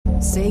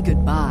Say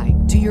goodbye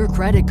to your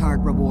credit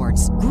card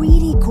rewards.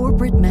 Greedy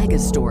corporate mega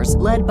stores,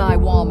 led by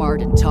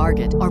Walmart and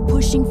Target, are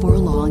pushing for a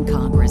law in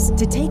Congress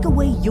to take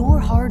away your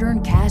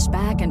hard-earned cash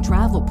back and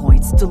travel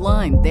points to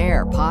line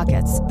their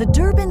pockets. The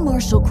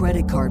Durbin-Marshall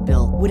credit card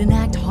bill would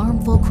enact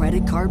harmful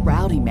credit card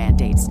routing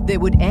mandates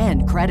that would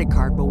end credit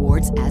card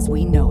rewards as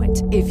we know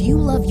it. If you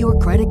love your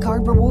credit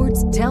card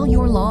rewards, tell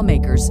your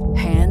lawmakers,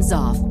 hands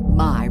off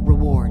my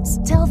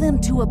rewards. Tell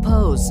them to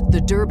oppose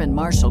the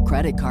Durbin-Marshall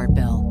credit card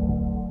bill.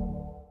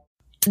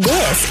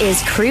 This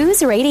is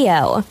Cruise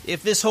Radio.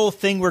 If this whole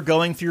thing we're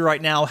going through right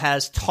now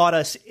has taught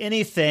us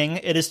anything,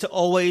 it is to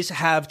always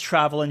have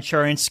travel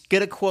insurance.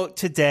 Get a quote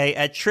today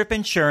at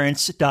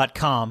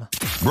tripinsurance.com.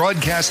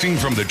 Broadcasting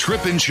from the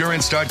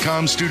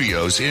tripinsurance.com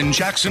studios in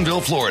Jacksonville,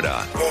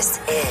 Florida.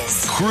 This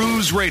is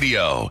Cruise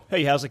Radio.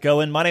 Hey, how's it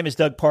going? My name is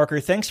Doug Parker.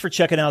 Thanks for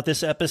checking out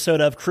this episode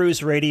of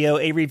Cruise Radio,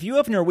 a review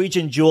of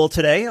Norwegian Jewel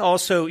today.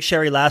 Also,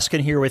 Sherry Laskin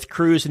here with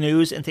Cruise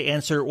News and to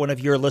answer one of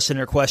your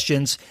listener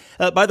questions.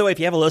 By the way, if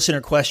you have a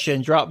listener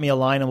question, drop me a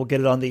line and we'll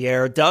get it on the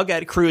air. Doug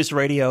at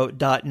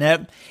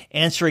cruiseradio.net,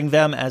 answering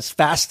them as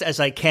fast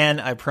as I can,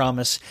 I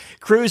promise.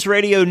 Cruise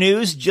Radio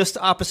News, just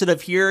opposite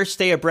of here.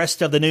 Stay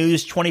abreast of the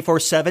news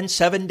 24/7,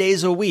 7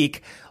 days a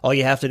week. All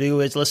you have to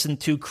do is listen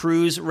to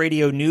Cruise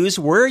Radio News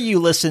where you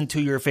listen to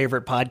your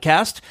favorite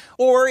podcast.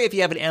 Or if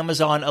you have an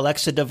Amazon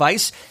Alexa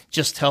device,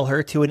 just tell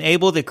her to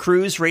enable the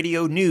Cruise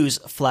Radio News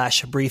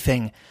flash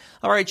briefing.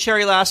 All right,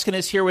 Sherry Laskin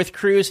is here with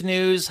Cruise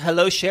News.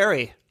 Hello,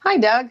 Sherry. Hi,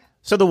 Doug.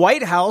 So the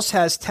White House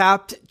has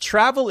tapped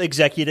travel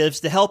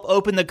executives to help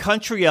open the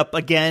country up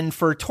again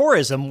for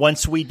tourism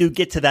once we do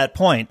get to that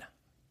point.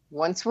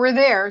 Once we're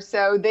there,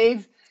 so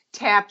they've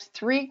tapped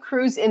 3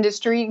 cruise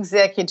industry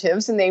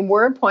executives, and they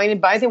were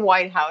appointed by the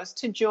White House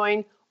to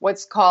join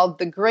what's called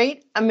the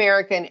Great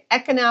American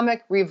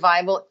Economic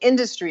Revival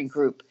Industry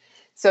Group.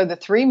 So the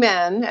 3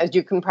 men, as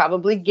you can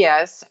probably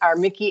guess, are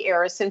Mickey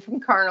Arison from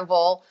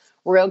Carnival,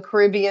 Royal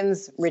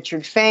Caribbean's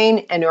Richard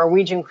Fain, and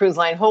Norwegian Cruise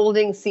Line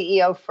Holdings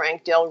CEO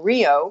Frank Del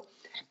Rio.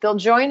 They'll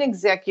join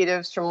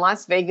executives from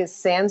Las Vegas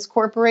Sands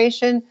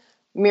Corporation,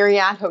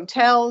 Marriott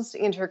Hotels,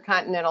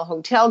 Intercontinental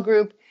Hotel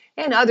Group,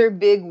 and other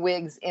big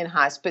wigs in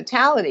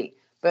hospitality.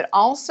 But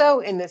also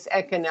in this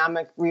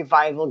economic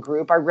revival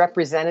group are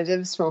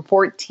representatives from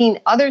 14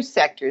 other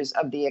sectors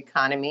of the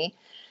economy.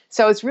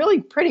 So it's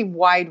really pretty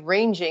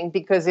wide-ranging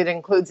because it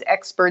includes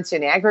experts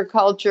in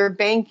agriculture,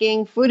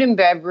 banking, food and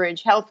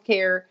beverage,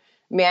 healthcare,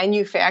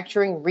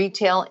 manufacturing,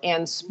 retail,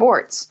 and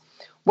sports.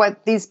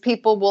 What these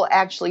people will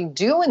actually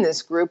do in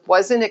this group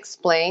wasn't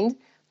explained,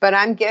 but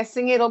I'm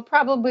guessing it'll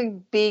probably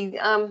be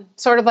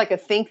sort of like a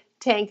think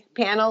tank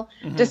panel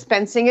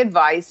dispensing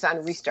advice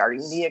on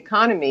restarting the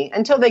economy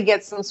until they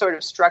get some sort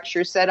of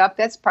structure set up.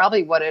 That's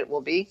probably what it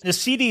will be. The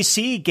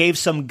CDC gave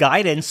some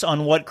guidance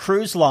on what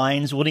cruise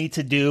lines will need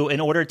to do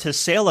in order to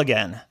sail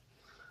again.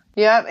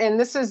 Yeah, and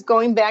this is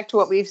going back to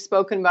what we've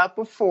spoken about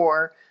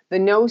before. The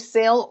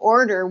no-sail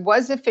order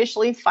was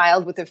officially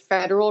filed with the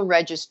Federal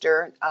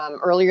Register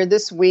earlier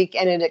this week,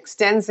 and it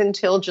extends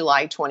until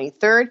July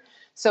 23rd.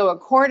 So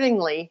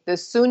accordingly, the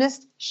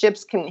soonest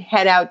ships can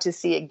head out to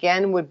sea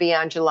again would be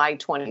on July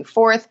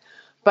 24th.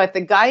 But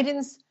the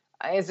guidance,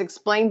 as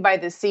explained by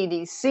the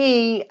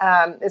CDC,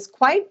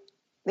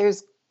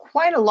 there's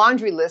quite a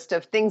laundry list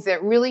of things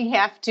that really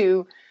have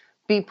to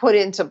be put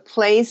into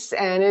place,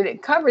 and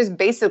it covers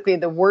basically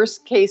the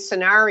worst case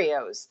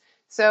scenarios.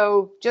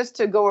 So just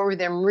to go over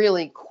them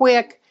really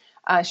quick,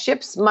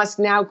 ships must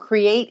now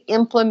create,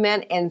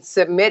 implement, and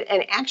submit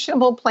an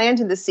actionable plan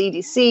to the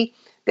CDC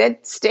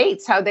that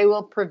states how they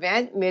will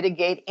prevent,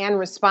 mitigate, and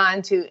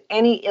respond to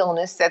any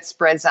illness that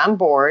spreads on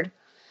board.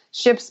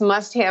 Ships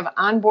must have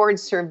onboard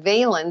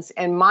surveillance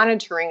and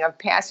monitoring of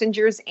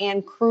passengers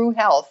and crew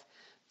health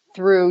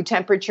through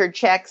temperature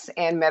checks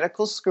and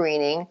medical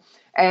screening.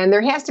 And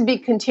there has to be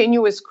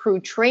continuous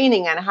crew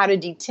training on how to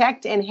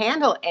detect and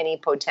handle any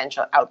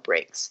potential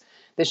outbreaks.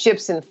 The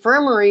ship's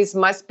infirmaries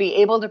must be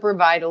able to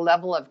provide a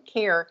level of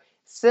care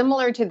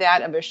similar to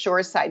that of a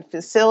shoreside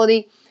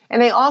facility.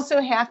 And they also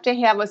have to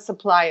have a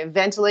supply of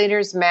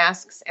ventilators,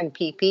 masks, and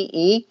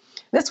PPE.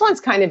 This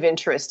one's kind of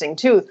interesting,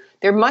 too.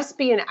 There must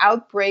be an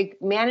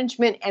outbreak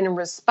management and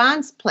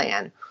response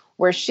plan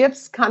where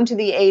ships come to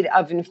the aid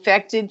of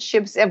infected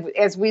ships,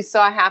 as we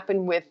saw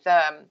happen with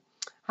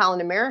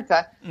Holland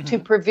America, to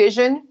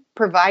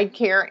provide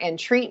care and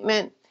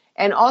treatment,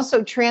 and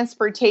also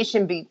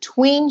transportation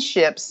between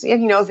ships,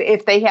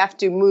 if they have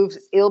to move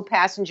ill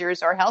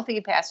passengers or healthy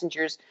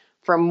passengers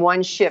from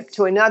one ship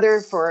to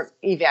another for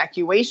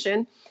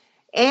evacuation.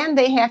 And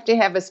they have to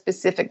have a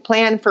specific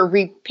plan for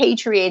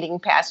repatriating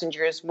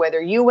passengers,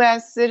 whether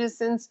U.S.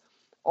 citizens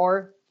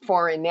or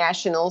foreign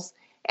nationals.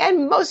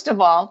 And most of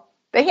all,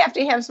 they have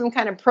to have some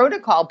kind of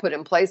protocol put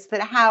in place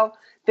that how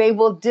they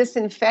will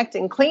disinfect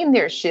and clean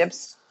their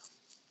ships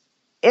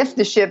if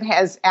the ship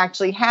has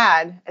actually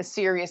had a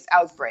serious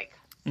outbreak.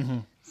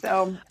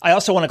 So I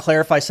also want to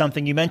clarify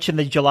something. You mentioned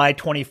the July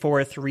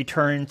 24th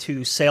return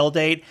to sale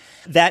date.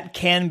 That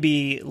can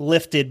be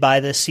lifted by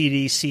the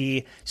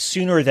CDC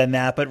sooner than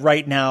that, but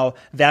right now,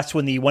 that's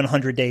when the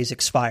 100 days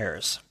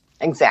expires.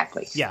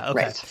 Exactly. Yeah,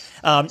 okay.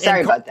 Right.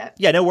 Sorry about that.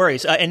 Yeah, no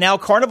worries. And now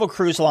Carnival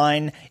Cruise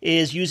Line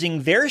is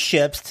using their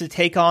ships to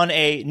take on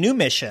a new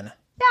mission.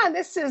 Yeah,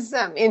 this is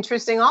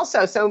interesting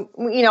also. So,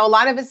 a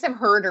lot of us have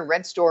heard or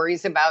read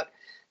stories about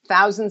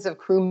thousands of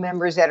crew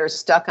members that are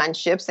stuck on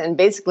ships, and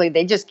basically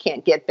they just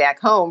can't get back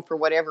home for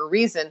whatever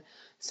reason.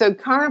 So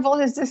Carnival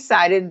has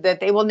decided that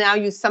they will now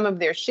use some of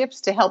their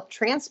ships to help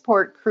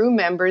transport crew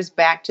members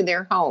back to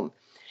their home.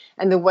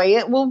 And the way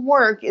it will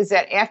work is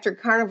that after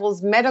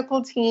Carnival's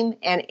medical team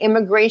and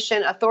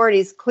immigration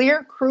authorities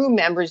clear crew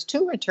members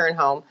to return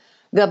home,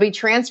 they'll be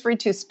transferred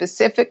to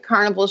specific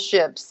Carnival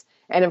ships.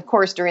 And of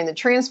course, during the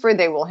transfer,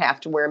 they will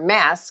have to wear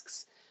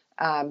masks,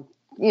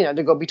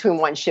 to go between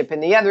one ship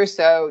and the other.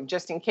 So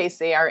just in case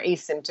they are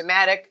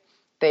asymptomatic,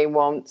 they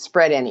won't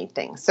spread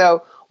anything.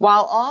 So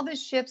while all the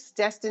ships'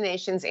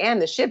 destinations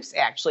and the ships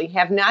actually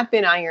have not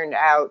been ironed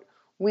out,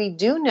 we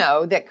do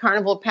know that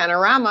Carnival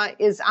Panorama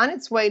is on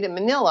its way to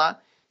Manila,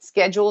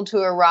 scheduled to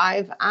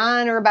arrive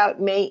on or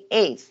about May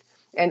 8th.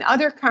 And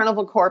other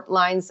Carnival Corp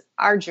lines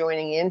are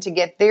joining in to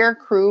get their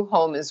crew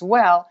home as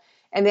well.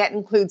 And that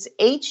includes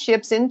 8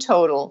 ships in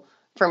total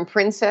from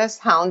Princess,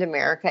 Holland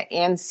America,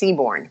 and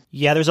Seabourn.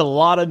 Yeah, there's a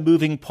lot of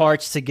moving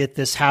parts to get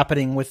this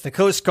happening with the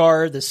Coast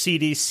Guard, the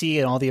CDC,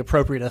 and all the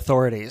appropriate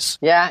authorities.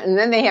 Yeah, and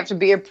then they have to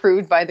be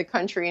approved by the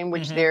country in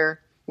which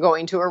they're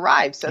going to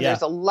arrive. So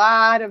there's a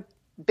lot of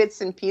bits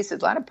and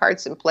pieces, a lot of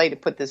parts in play to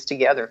put this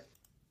together.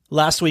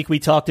 Last week, we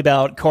talked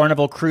about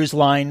Carnival Cruise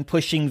Line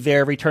pushing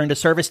their return to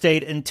service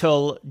date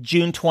until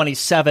June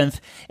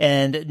 27th.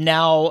 And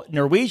now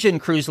Norwegian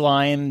Cruise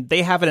Line,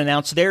 they haven't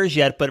announced theirs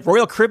yet, but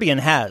Royal Caribbean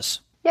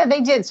has. Yeah,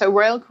 they did. So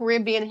Royal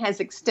Caribbean has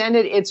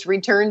extended its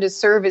return to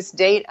service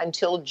date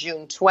until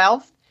June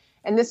 12th.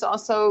 And this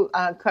also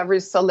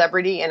covers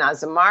Celebrity and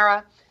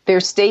Azamara. Their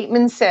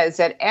statement says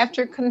that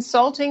after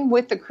consulting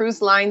with the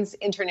Cruise Lines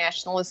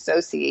International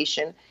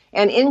Association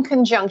and in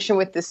conjunction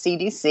with the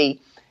CDC,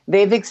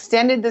 they've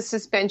extended the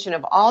suspension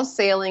of all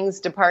sailings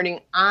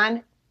departing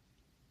on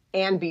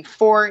and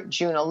before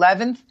June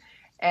 11th.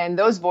 And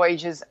those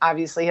voyages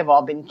obviously have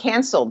all been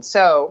canceled.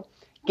 So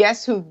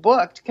guests who've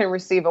booked can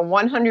receive a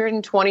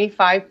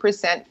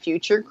 125%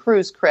 future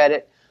cruise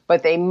credit,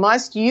 but they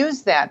must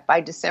use that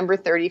by December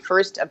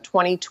 31st of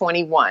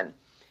 2021.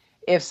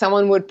 If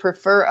someone would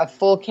prefer a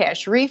full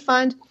cash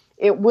refund,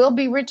 it will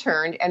be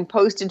returned and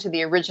posted to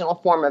the original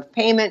form of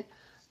payment.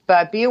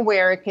 But be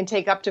aware, it can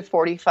take up to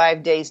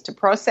 45 days to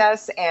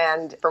process.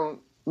 And from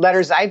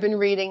letters I've been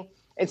reading,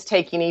 it's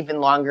taking even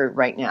longer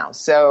right now.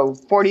 So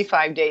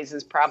 45 days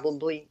is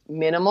probably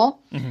minimal.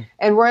 Mm-hmm.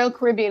 And Royal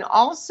Caribbean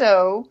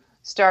also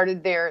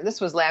started this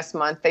was last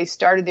month, they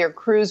started their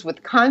Cruise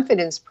with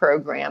Confidence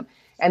program.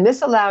 And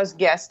this allows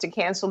guests to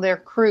cancel their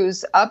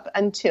cruise up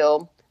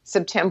until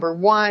September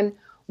 1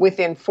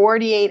 within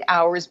 48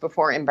 hours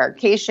before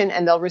embarkation,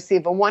 and they'll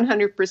receive a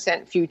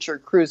 100% future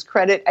cruise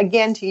credit,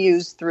 again, to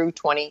use through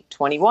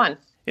 2021.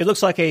 It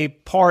looks like a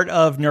part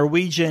of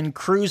Norwegian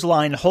Cruise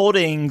Line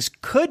Holdings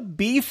could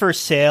be for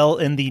sale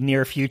in the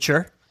near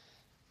future.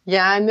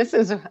 Yeah, and this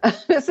is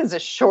a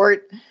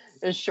short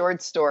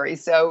story.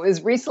 So it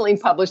was recently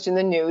published in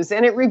the news,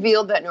 and it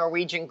revealed that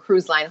Norwegian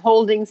Cruise Line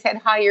Holdings had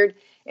hired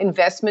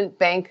investment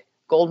bank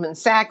Goldman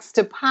Sachs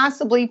to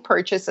possibly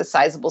purchase a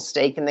sizable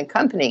stake in the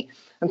company.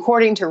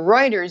 According to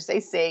Reuters, they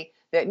say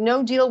that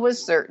no deal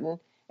was certain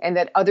and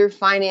that other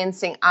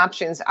financing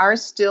options are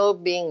still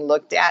being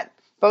looked at.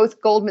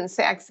 Both Goldman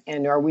Sachs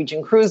and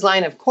Norwegian Cruise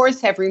Line, of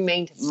course, have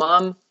remained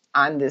mum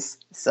on this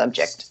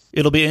subject.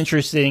 It'll be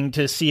interesting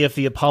to see if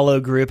the Apollo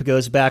Group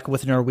goes back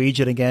with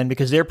Norwegian again,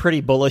 because they're pretty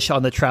bullish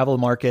on the travel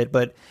market,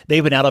 but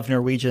they've been out of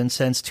Norwegian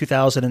since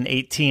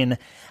 2018.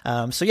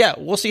 So yeah,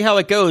 we'll see how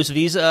it goes.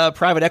 These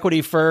private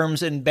equity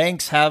firms and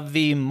banks have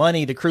the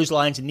money the cruise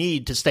lines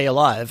need to stay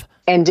alive.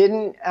 And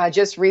didn't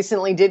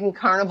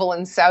Carnival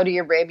in Saudi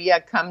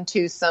Arabia come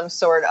to some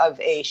sort of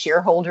a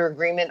shareholder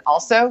agreement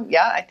also?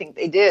 Yeah, I think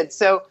they did.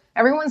 So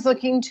everyone's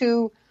looking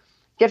to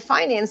get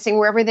financing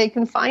wherever they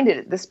can find it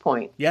at this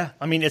point. Yeah,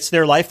 I mean, it's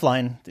their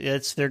lifeline.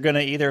 They're going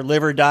to either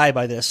live or die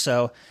by this,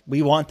 so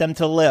we want them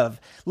to live.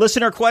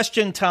 Listener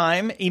question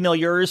time. Email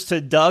yours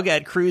to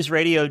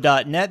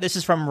doug@cruiseradio.net. This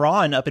is from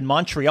Ron up in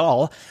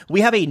Montreal.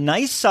 We have a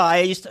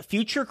nice-sized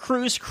future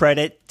cruise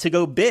credit to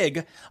go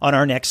big on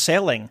our next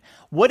sailing.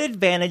 What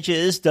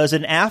advantages does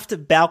an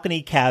aft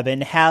balcony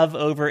cabin have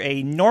over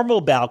a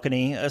normal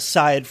balcony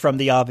aside from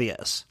the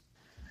obvious?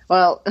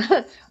 Well,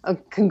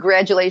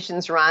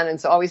 congratulations, Ron.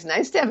 It's always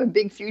nice to have a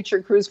big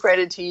future cruise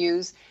credit to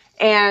use.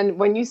 And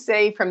when you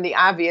say from the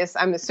obvious,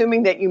 I'm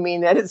assuming that you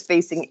mean that it's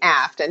facing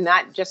aft and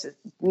not just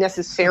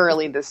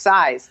necessarily the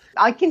size.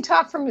 I can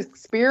talk from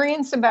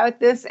experience about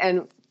this.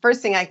 And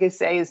first thing I could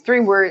say is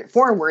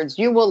 4 words.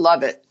 You will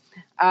love it.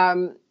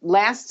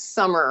 Last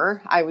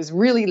summer, I was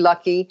really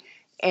lucky,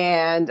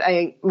 and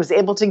I was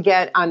able to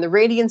get on the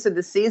Radiance of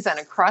the Seas on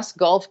a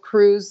cross-Gulf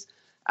cruise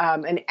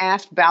an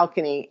aft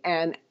balcony.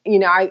 And,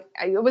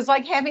 it was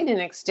like having an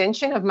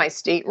extension of my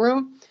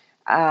stateroom.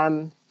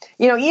 Even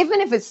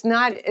if it's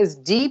not as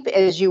deep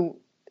as you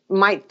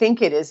might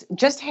think it is,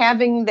 just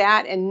having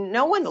that and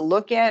no one to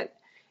look at,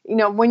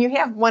 when you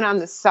have one on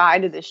the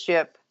side of the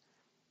ship,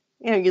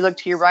 you look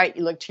to your right,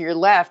 you look to your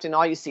left, and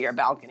all you see are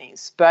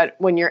balconies. But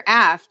when you're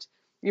aft,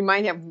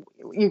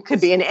 you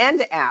could be an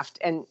end aft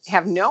and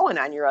have no one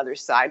on your other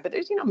side, but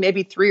there's,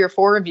 maybe 3 or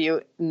 4 of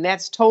you, and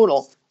that's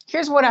total.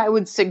 Here's what I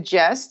would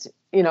suggest,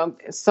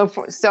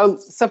 so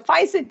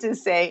suffice it to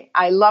say,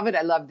 I love it.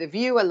 I love the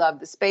view. I love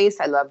the space.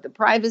 I love the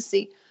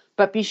privacy,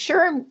 but be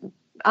sure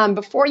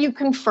before you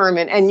confirm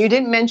it, and you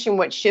didn't mention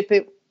what ship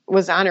it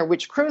was on or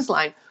which cruise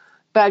line,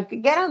 but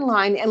get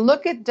online and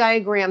look at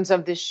diagrams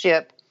of the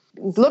ship.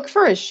 Look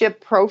for a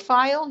ship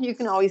profile. You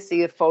can always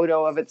see a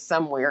photo of it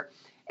somewhere.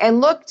 And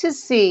look to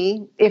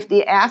see if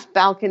the aft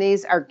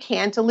balconies are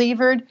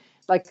cantilevered,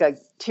 like a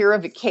tier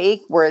of a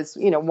cake, whereas,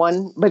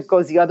 one but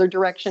goes the other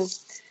direction.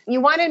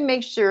 You want to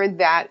make sure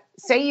that,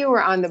 say you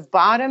were on the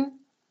bottom,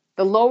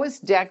 the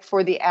lowest deck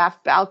for the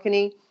aft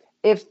balcony,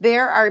 if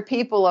there are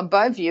people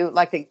above you,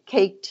 like a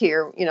cake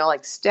tier,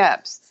 like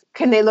steps,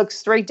 can they look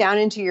straight down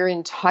into your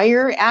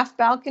entire aft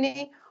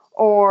balcony?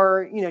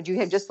 Or, do you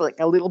have just like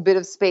a little bit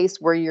of space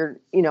where you're,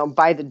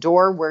 by the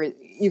door where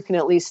you can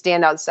at least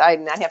stand outside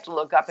and not have to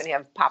look up and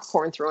have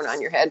popcorn thrown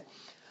on your head?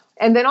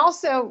 And then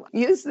also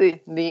use the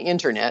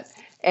internet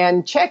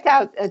and check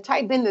out,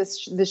 type in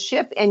the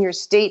ship and your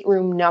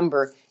stateroom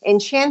number.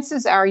 And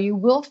chances are you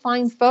will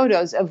find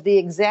photos of the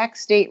exact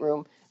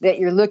stateroom that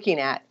you're looking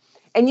at.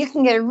 And you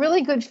can get a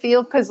really good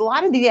feel because a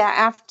lot of the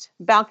aft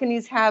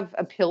balconies have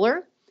a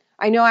pillar.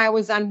 I know I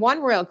was on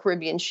one Royal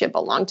Caribbean ship a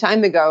long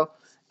time ago.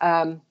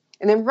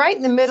 And then right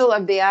in the middle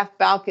of the aft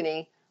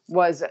balcony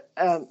was,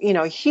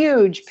 a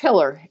huge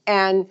pillar.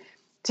 And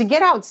to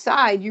get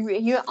outside,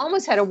 you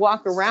almost had to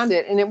walk around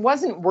it, and it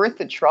wasn't worth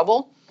the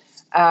trouble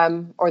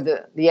or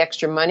the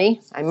extra money.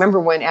 I remember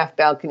when aft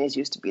balconies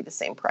used to be the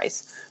same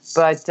price.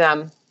 But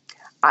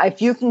if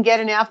you can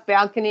get an aft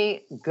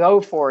balcony,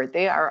 go for it.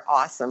 They are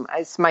awesome.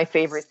 It's my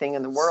favorite thing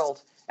in the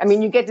world. I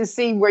mean, you get to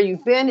see where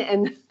you've been,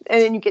 and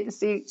then you get to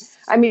see,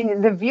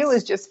 the view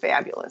is just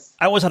fabulous.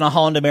 I was on a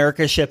Holland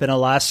America ship in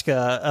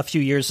Alaska a few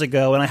years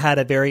ago, and I had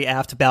a very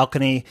aft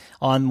balcony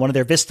on one of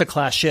their Vista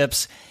class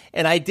ships,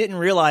 and I didn't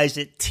realize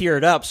it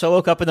tiered up. So I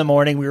woke up in the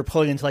morning, we were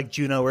pulling into like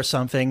Juneau or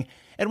something,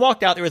 and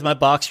walked out there with my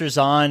boxers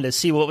on to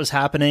see what was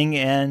happening,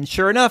 and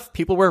sure enough,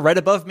 people were right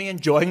above me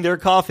enjoying their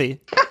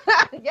coffee.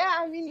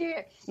 Yeah,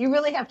 you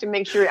really have to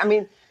make sure.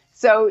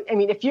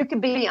 If you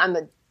could be on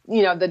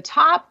the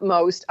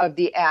topmost of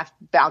the aft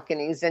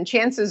balconies, then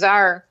chances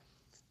are,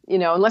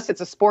 unless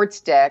it's a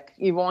sports deck,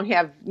 you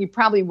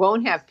probably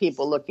won't have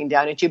people looking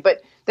down at you.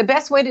 But the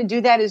best way to do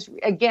that is,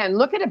 again,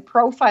 look at a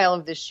profile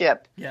of the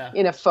ship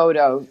in a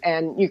photo,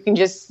 and you can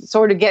just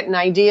sort of get an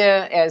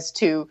idea as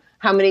to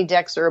how many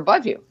decks are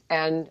above you.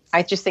 And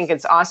I just think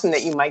it's awesome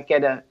that you might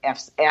get a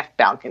aft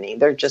balcony.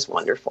 They're just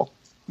wonderful.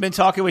 Been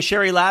talking with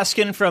Sherry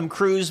Laskin from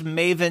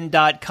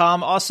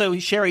cruisemaven.com. Also,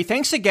 Sherry,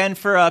 thanks again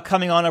for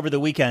coming on over the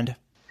weekend.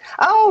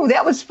 Oh,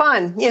 that was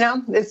fun.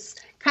 It's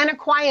kind of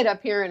quiet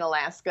up here in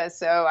Alaska,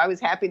 so I was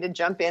happy to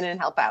jump in and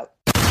help out.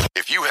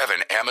 If you have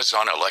an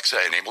Amazon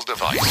Alexa-enabled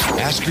device,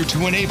 ask her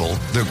to enable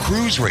the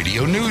Cruise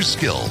Radio News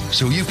skill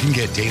so you can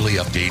get daily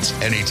updates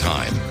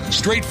anytime,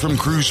 straight from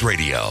Cruise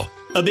Radio.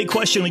 A big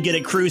question we get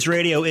at Cruise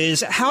Radio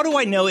is, how do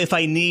I know if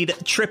I need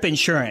trip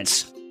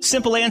insurance?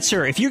 Simple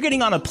answer. If you're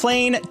getting on a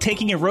plane,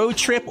 taking a road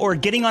trip, or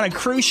getting on a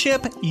cruise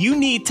ship, you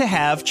need to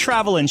have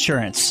travel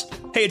insurance.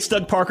 Hey, it's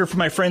Doug Parker from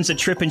my friends at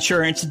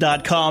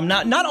tripinsurance.com.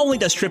 Not only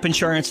does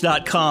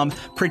tripinsurance.com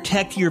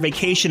protect your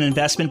vacation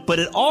investment, but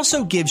it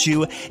also gives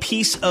you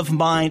peace of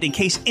mind in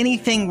case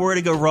anything were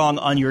to go wrong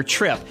on your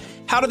trip.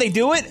 How do they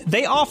do it?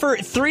 They offer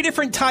 3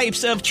 different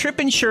types of trip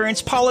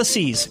insurance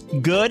policies.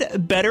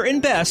 Good, better,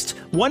 and best.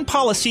 One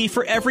policy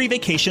for every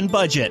vacation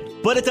budget.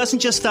 But it doesn't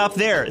just stop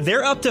there.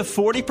 They're up to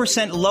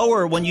 40%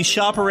 lower when you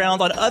shop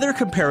around on other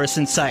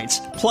comparison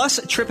sites. Plus,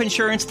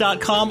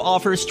 tripinsurance.com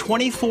offers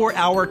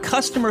 24-hour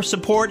customer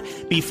support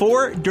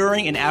before,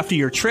 during, and after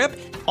your trip,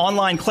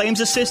 online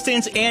claims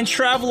assistance, and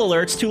travel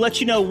alerts to let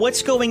you know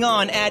what's going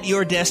on at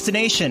your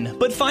destination.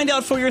 But find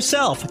out for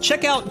yourself.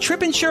 Check out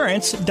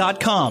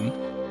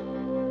tripinsurance.com.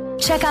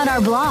 Check out our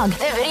blog,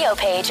 the video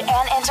page,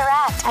 and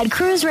interact at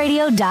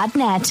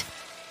cruiseradio.net.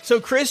 So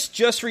Chris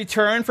just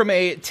returned from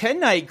a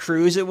 10-night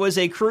cruise. It was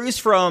a cruise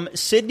from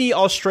Sydney,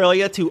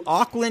 Australia to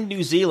Auckland,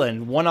 New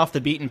Zealand. One off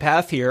the beaten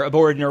path here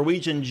aboard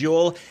Norwegian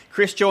Jewel.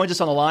 Chris joins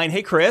us on the line.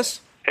 Hey, Chris.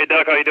 Hey,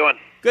 Doug. How you doing?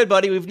 Good,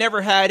 buddy. We've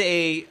never had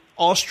a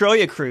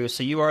Australia cruise,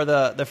 so you are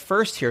the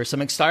first here. So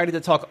I'm excited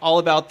to talk all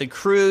about the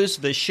cruise,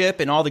 the ship,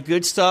 and all the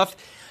good stuff.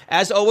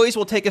 As always,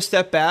 we'll take a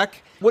step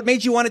back. What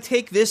made you want to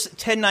take this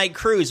 10-night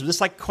cruise? Was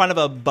this like kind of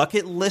a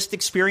bucket list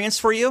experience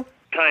for you?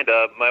 Kind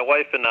of. My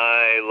wife and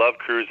I love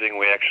cruising.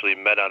 We actually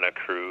met on a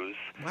cruise.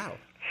 Wow.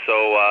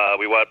 So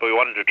we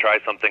wanted to try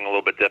something a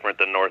little bit different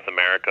than North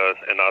America.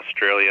 And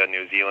Australia,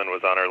 New Zealand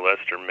was on our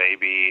list, or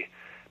maybe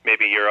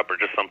Europe, or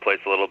just someplace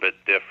a little bit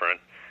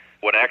different.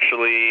 What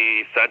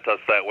actually sent us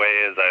that way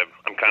is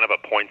I'm kind of a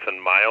points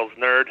and miles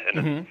nerd,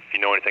 and if you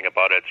know anything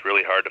about it, it's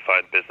really hard to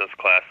find business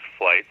class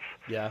flights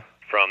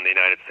from the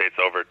United States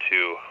over to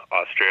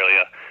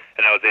Australia.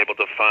 And I was able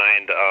to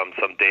find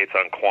some dates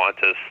on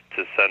Qantas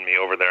to send me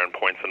over there in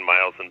points and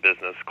miles in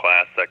business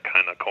class that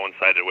kind of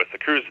coincided with the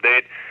cruise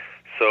date.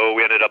 So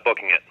we ended up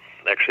booking it.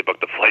 Actually booked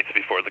the flights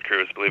before the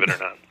cruise, believe it or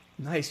not.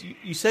 Nice.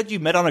 You said you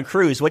met on a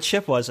cruise. What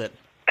ship was it?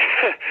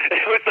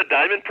 It was the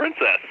Diamond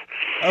Princess.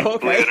 Oh,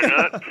 okay. Believe it or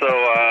not.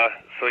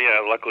 So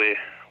yeah, luckily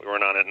we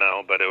weren't on it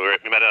now, but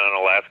we met on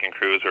an Alaskan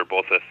cruise. We were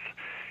both with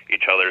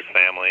each other's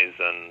families,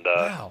 and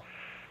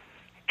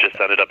just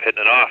ended up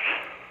hitting it off.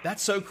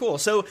 That's so cool.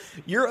 So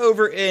you're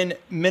over in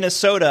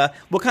Minnesota.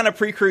 What kind of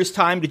pre-cruise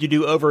time did you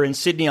do over in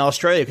Sydney,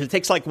 Australia? Because it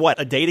takes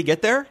a day to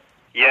get there?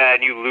 Yeah,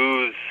 and you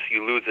lose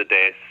a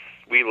day.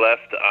 We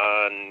left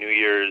on New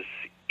Year's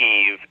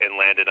Eve and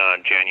landed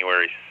on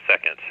January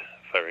 2nd,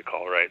 if I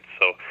recall right.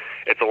 So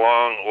it's a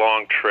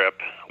long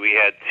trip. We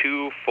had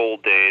 2 full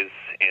days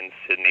in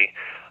Sydney.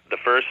 The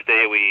first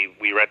day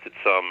we rented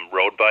some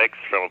road bikes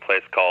from a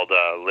place called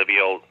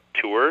Livial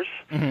Tours.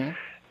 Mm-hmm.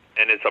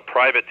 And it's a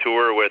private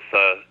tour with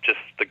just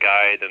the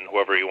guide and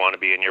whoever you want to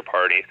be in your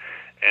party.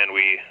 And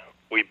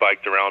we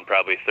biked around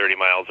probably 30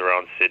 miles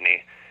around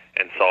Sydney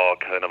and saw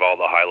kind of all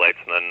the highlights.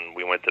 And then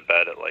we went to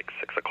bed at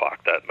 6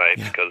 o'clock that night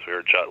because we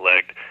were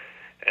jet-lagged.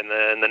 And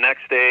then the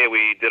next day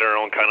we did our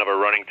own kind of a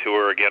running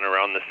tour again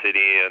around the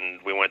city. And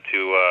we went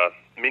to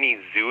a mini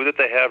zoo that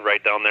they have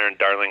right down there in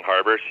Darling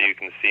Harbor. So you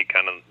can see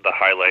kind of the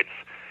highlights,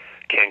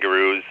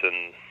 kangaroos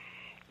and,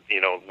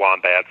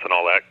 wombats and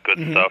all that good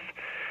stuff.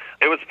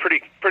 It was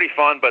pretty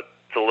fun, but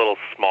it's a little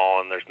small,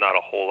 and there's not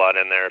a whole lot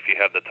in there. If you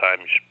have the time,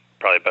 you should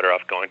probably better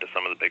off going to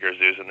some of the bigger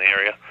zoos in the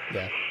area.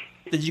 Yeah.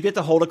 Did you get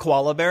to hold a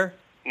koala bear?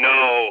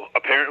 No.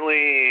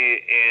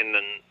 Apparently,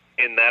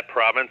 in that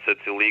province,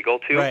 it's illegal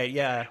to. Right.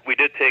 Yeah. We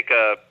did take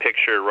a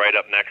picture right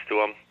up next to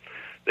them.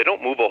 They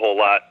don't move a whole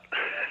lot.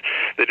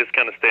 They just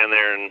kind of stand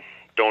there and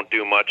don't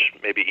do much.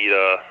 Maybe eat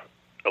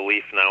a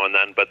leaf now and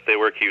then, but they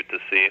were cute to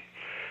see.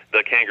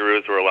 The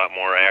kangaroos were a lot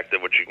more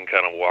active, which you can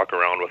kind of walk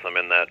around with them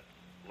in that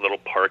little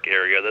park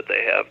area that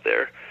they have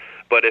there.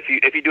 But if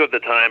you do have the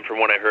time, from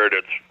what I heard,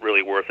 it's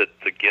really worth it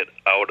to get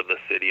out of the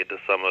city into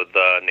some of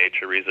the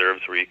nature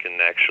reserves where you can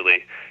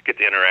actually get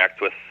to interact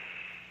with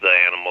the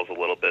animals a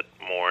little bit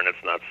more, and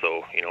it's not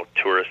so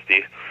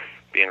touristy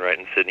being right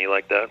in Sydney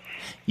like that.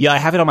 Yeah, I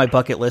have it on my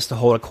bucket list to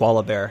hold a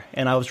koala bear,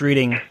 and I was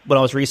reading when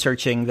I was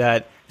researching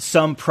that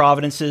some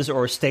provinces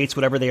or states,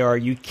 whatever they are,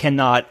 you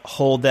cannot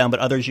hold them,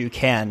 but others you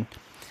can.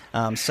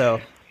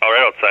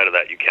 Right outside of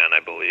that, you can, I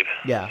believe.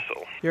 Yeah,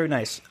 so. Very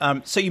nice.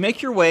 So you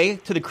make your way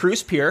to the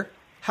cruise pier.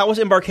 How was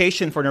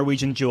embarkation for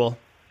Norwegian Jewel?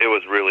 It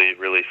was really,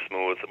 really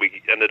smooth.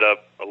 We ended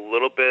up a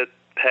little bit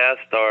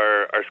past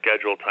our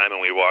scheduled time,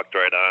 and we walked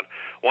right on.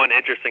 One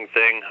interesting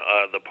thing,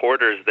 the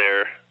porters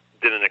there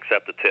didn't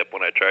accept the tip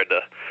when I tried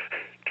to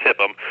tip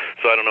them,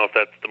 so I don't know if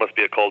there must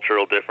be a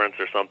cultural difference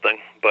or something,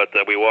 but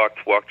we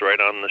walked right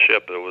on the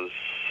ship. It was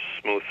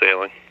smooth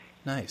sailing.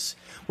 Nice.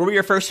 What were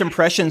your first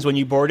impressions when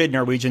you boarded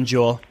Norwegian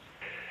Jewel?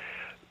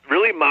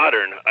 Really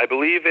modern. I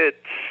believe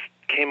it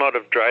came out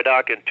of dry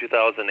dock in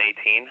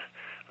 2018,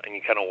 and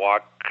you kind of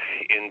walk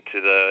into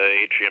the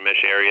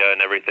atrium-ish area,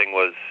 and everything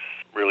was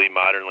really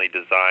modernly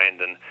designed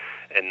and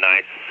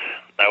nice.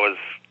 I was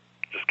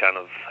just kind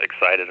of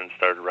excited and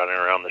started running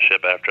around the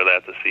ship after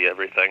that to see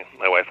everything.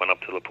 My wife went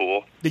up to the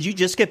pool. Did you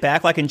just get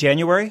back in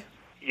January?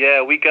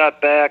 Yeah, we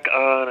got back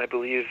on, I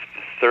believe,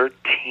 the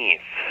 13th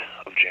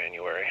of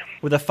January.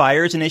 Were the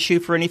fires an issue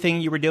for anything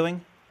you were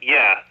doing?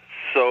 Yeah,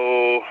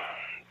 so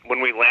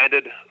when we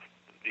landed,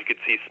 you could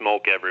see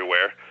smoke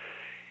everywhere.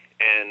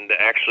 And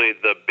actually,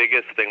 the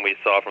biggest thing we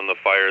saw from the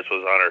fires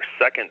was on our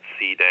second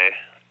sea day,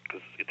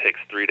 because it takes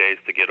 3 days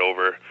to get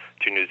over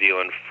to New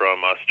Zealand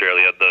from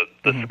Australia.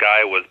 The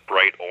sky was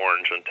bright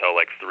orange until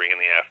 3 in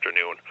the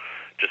afternoon.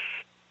 Just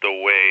the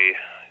way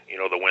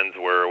the winds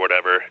were or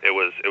whatever, it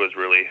was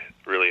really,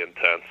 really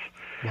intense.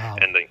 Wow.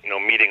 And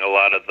meeting a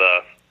lot of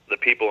the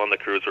people on the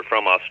cruise were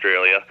from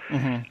Australia.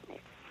 Mm-hmm.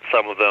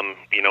 Some of them,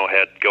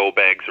 had go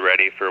bags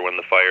ready for when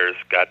the fires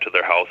got to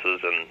their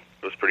houses, and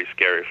it was pretty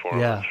scary for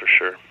them, that's for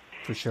sure.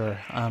 For sure.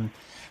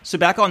 So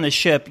back on the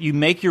ship, you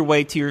make your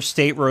way to your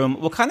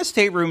stateroom. What kind of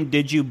stateroom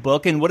did you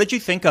book, and what did you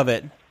think of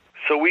it?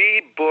 So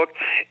we booked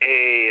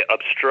a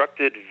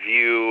obstructed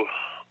view,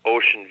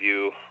 ocean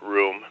view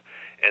room,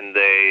 and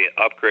they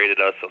upgraded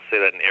us, I'll say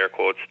that in air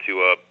quotes,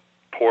 to a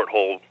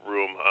porthole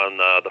room on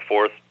the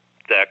fourth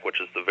deck, which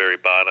is the very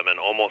bottom, and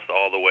almost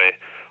all the way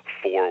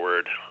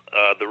forward.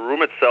 The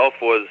room itself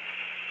was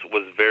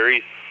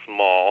very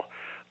small,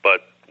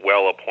 but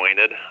well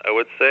appointed, I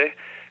would say,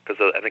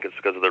 because I think it's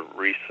because of the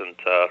recent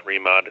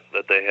remod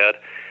that they had.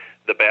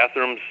 The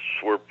bathrooms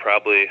were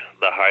probably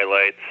the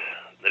highlights.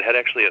 It had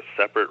actually a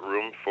separate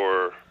room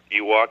for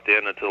you walked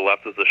in, and to the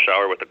left was the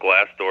shower with a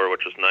glass door,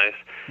 which was nice.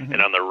 Mm-hmm.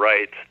 And on the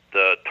right,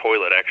 the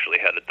toilet actually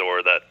had a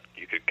door that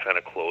you could kind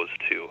of close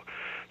too.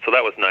 So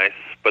that was nice.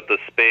 But the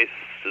space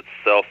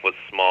itself was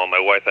small. My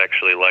wife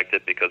actually liked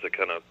it because it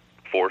kind of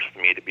forced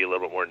me to be a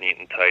little bit more neat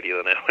and tidy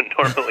than I would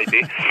normally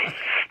be.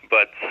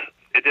 But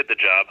it did the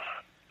job.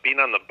 Being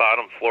on the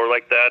bottom floor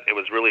like that, it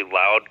was really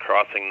loud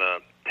crossing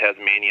the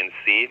Tasmanian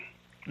Sea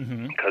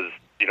because,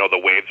 the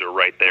waves are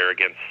right there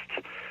against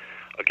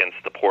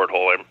the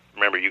porthole. I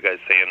remember you guys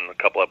saying a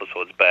couple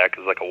episodes back, it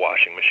was like a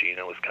washing machine.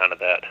 It was kind of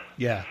that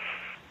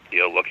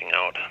deal looking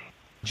out.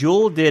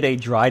 Jewel did a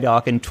dry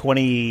dock in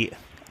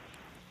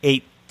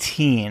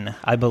 2018,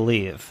 I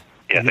believe.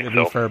 Yeah, I think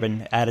so. Refurb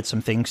and added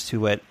some things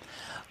to it.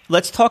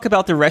 Let's talk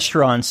about the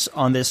restaurants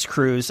on this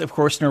cruise. Of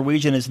course,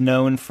 Norwegian is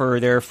known for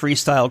their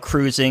freestyle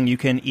cruising. You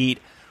can eat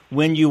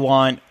when you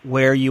want,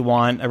 where you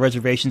want. A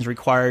reservation's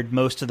required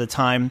most of the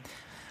time.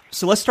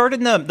 So let's start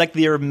in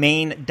their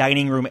main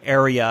dining room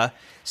area.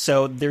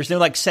 So there's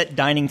no set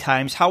dining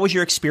times. How was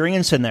your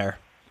experience in there?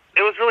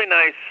 It was really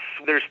nice.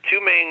 There's two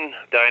main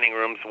dining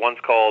rooms. One's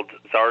called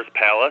Tsar's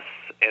Palace,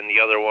 and the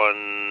other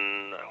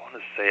one, I want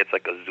to say it's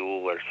like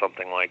Azul or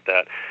something like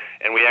that.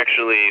 And we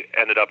actually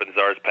ended up in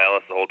Tsar's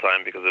Palace the whole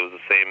time because it was the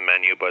same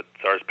menu, but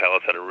Tsar's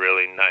Palace had a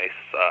really nice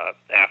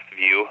aft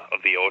view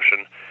of the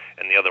ocean,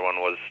 and the other one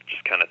was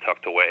just kind of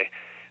tucked away.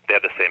 They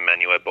had the same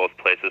menu at both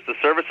places. The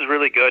service is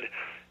really good.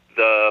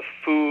 The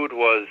food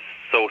was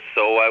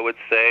so-so, I would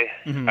say.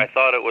 I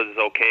thought it was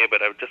okay,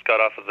 but I just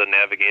got off of the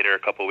Navigator a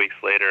couple weeks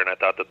later, and I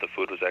thought that the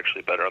food was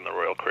actually better on the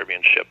Royal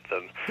Caribbean ship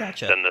than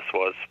this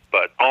was.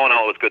 But all in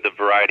all, it was good. The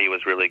variety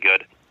was really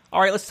good.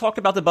 All right, let's talk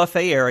about the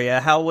buffet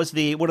area. How was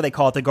what do they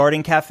call it, the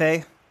Garden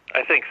Cafe?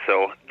 I think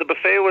so. The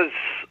buffet was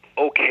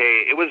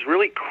okay. It was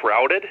really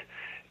crowded.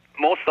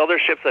 Most other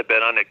ships I've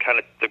been on,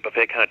 the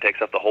buffet kind of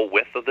takes up the whole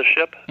width of the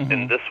ship.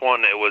 In this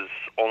one, it was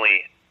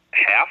only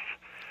half.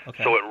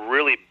 Okay. So it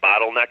really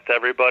bottlenecked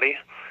everybody.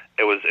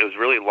 It was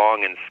really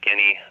long and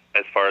skinny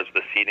as far as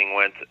the seating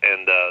went,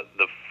 and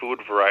the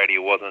food variety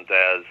wasn't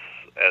as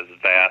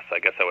vast, I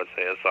guess I would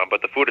say, as some.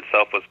 But the food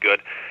itself was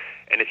good.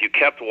 And if you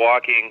kept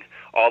walking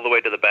all the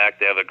way to the back,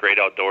 they have a great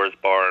outdoors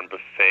bar and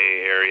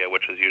buffet area,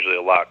 which is usually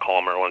a lot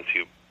calmer once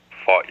you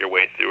fought your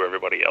way through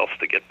everybody else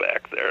to get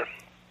back there.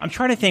 I'm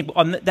trying to think.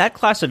 On that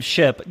class of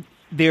ship,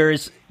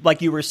 there's,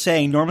 like you were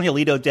saying, normally a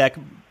Lido deck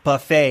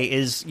buffet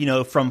is,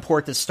 from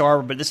port to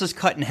starboard, but this is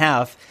cut in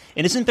half.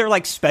 And isn't there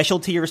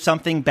specialty or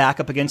something back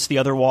up against the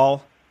other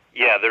wall?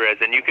 Yeah, there is,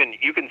 and you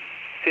can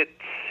sit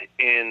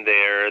in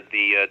there.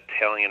 The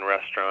Italian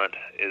restaurant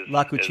is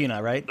La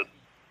Cucina, right?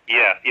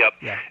 Yeah.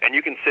 And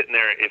you can sit in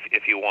there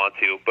if you want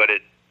to, but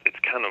it's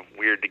kind of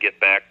weird to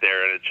get back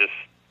there, and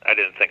I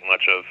didn't think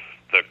much of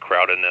the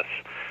crowdedness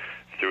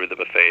through the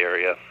buffet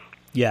area.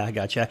 Yeah, I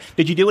gotcha.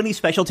 Did you do any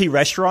specialty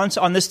restaurants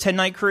on this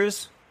 10-night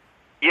cruise?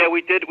 Yeah,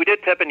 we did. We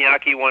did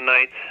teppanyaki one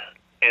night,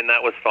 and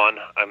that was fun.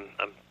 I'm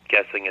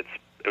guessing it's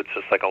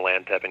just like a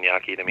land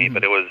teppanyaki to me,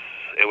 but it was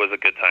a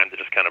good time to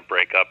just kind of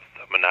break up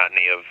the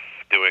monotony of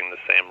doing the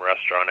same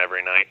restaurant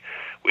every night.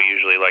 We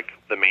usually like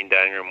the main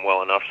dining room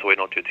well enough, so we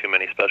don't do too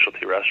many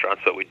specialty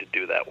restaurants, but we did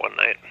do that one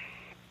night.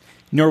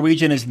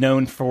 Norwegian is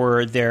known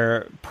for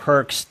their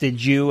perks.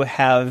 Did you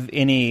have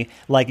any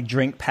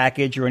drink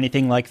package or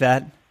anything like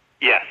that?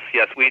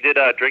 Yes, we did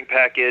a drink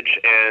package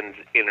and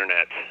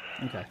internet.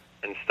 Okay.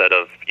 Instead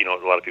of,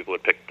 a lot of people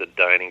would pick the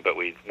dining, but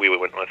we went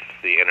with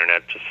the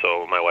internet just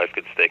so my wife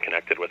could stay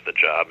connected with the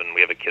job, and we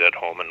have a kid at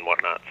home and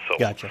whatnot. So.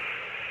 Gotcha.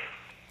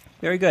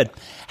 Very good.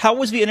 How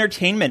was the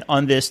entertainment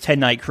on this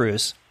 10-night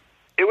cruise?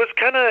 It was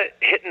kind of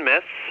hit and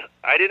miss.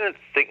 I didn't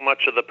think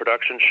much of the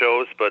production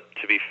shows, but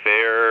to be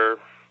fair,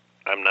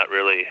 I'm not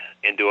really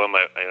into them.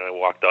 I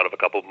walked out of a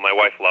couple. My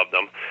wife loved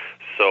them,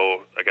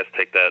 so I guess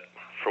take that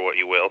for what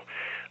you will.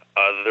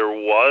 There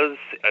was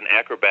an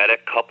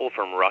acrobatic couple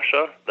from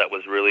Russia that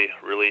was really,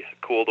 really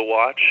cool to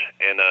watch,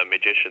 and a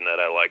magician that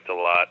I liked a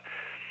lot.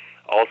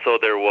 Also,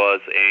 there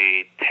was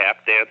a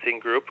tap dancing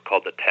group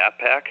called the Tap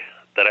Pack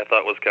that I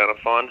thought was kind of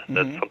fun.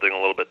 That's something a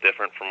little bit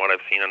different from what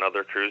I've seen on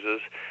other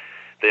cruises.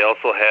 They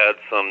also had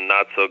some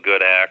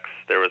not-so-good acts.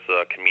 There was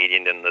a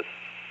comedian and this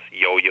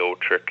yo-yo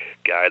trick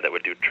guy that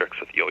would do tricks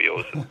with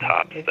yo-yos and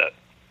tops that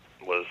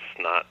was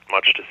not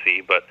much to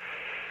see, but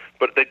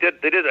they did.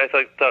 I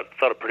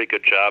thought a pretty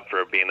good job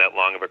for being that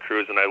long of a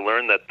cruise, and I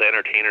learned that the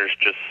entertainers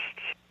just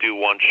do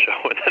one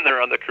show and then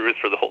they're on the cruise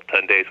for the whole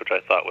 10 days, which I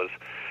thought was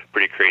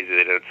pretty crazy.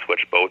 They didn't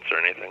switch boats or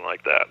anything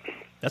like that.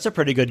 That's a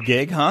pretty good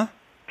gig, huh?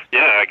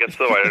 Yeah, I guess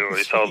so. I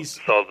really saw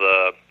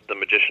the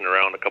magician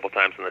around a couple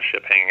times on the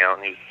ship hanging out,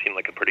 and he seemed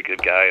like a pretty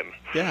good guy. And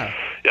yeah.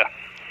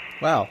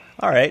 Wow.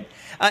 All right.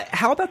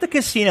 How about the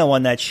casino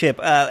on that ship,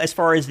 as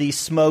far as the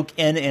smoke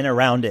in and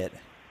around it?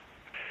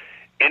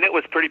 And it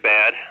was pretty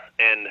bad,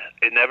 and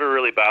it never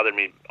really bothered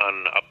me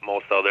on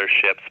most other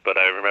ships, but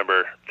I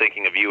remember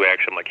thinking of you,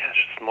 actually. I'm like,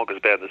 gosh, smoke is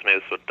bad. This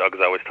is what Doug's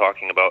always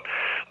talking about.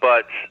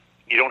 But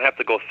you don't have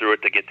to go through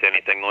it to get to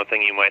anything. The only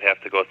thing you might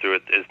have to go through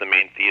it is the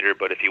main theater,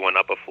 but if you went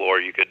up a floor,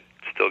 you could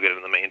still get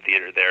in the main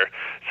theater there.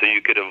 So you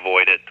could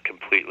avoid it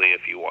completely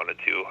if you wanted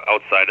to.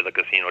 Outside of the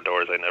casino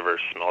doors, I never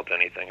smelled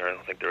anything, or I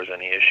don't think there was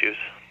any issues.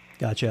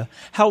 Gotcha.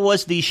 How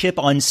was the ship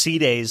on sea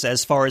days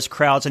as far as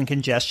crowds and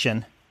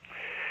congestion?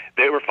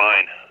 They were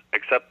fine.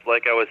 except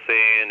like I was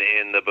saying,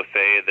 in the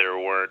buffet there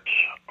weren't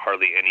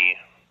hardly any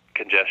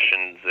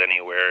congestions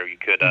anywhere. You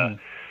could,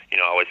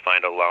 always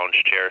find a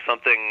lounge chair.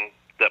 Something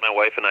that my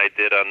wife and I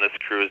did on this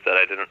cruise that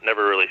I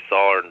never really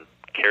saw or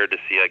cared to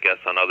see, I guess,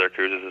 on other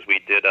cruises is we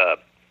did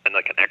an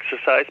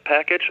exercise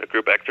package, a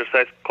group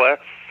exercise class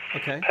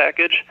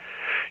package.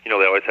 They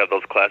always have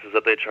those classes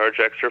that they charge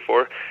extra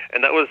for,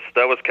 and that was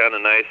kind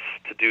of nice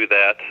to do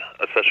that,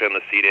 especially on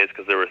the sea days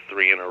because there were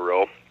 3 in a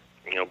row.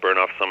 Burn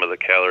off some of the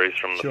calories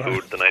from the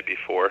food the night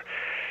before.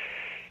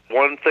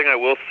 One thing I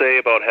will say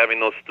about having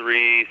those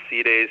 3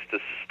 sea days to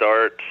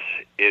start,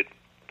 it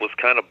was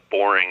kind of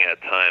boring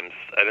at times.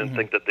 I didn't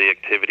think that the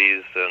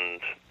activities and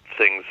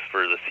things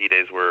for the sea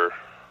days were,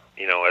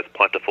 as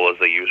plentiful as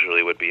they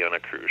usually would be on a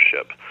cruise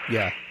ship.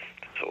 Yeah.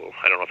 So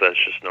I don't know if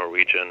that's just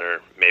Norwegian or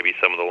maybe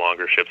some of the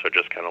longer ships are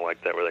just kind of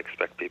like that where they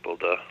expect people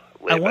to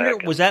lay I wonder,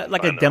 back. was that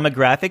like a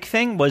demographic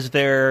thing? Was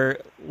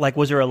there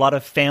a lot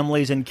of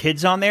families and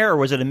kids on there, or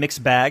was it a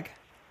mixed bag?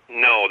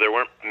 No, there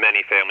weren't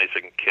many families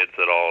and kids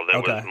at all.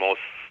 There was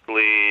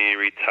mostly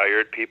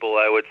retired people,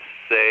 I would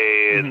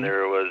say, and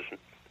there was,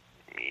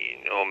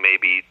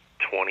 maybe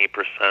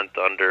 20%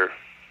 under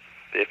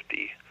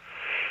 50.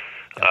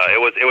 Gotcha.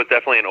 It was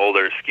definitely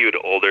an skewed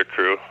older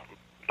crew,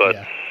 but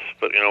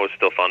it was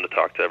still fun to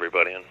talk to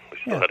everybody, and we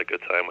still had a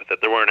good time with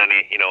it. There weren't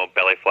any,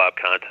 belly flop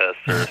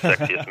contests or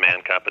sexiest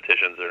man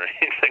competitions or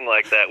anything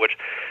like that, which,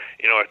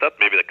 I thought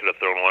maybe they could have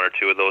thrown 1 or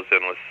 2 of those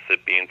in with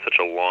it being such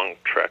a long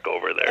trek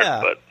over there.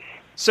 Yeah. But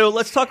so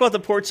let's talk about the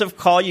ports of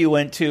call you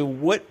went to.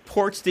 What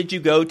ports did you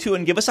go to,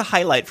 and give us a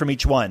highlight from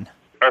each one?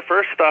 Our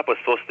first stop was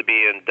supposed to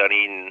be in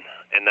Dunedin,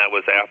 and that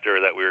was after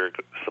that we were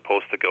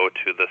supposed to go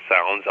to the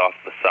Sounds off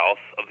the south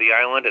of the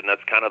island, and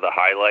that's kind of the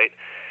highlight.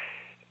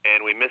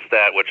 And we missed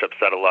that, which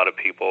upset a lot of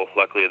people.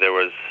 Luckily, there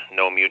was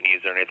no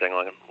mutinies or anything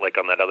like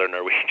on that other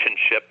Norwegian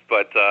ship.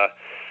 But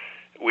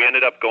we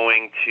ended up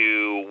going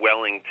to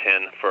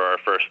Wellington for our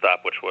first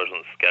stop, which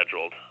wasn't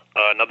scheduled.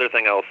 Another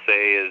thing I'll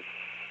say is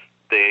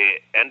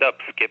they end up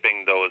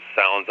skipping those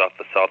Sounds off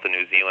the south of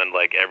New Zealand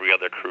like every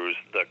other cruise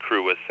the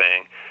crew was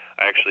saying.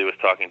 I actually was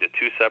talking to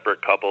 2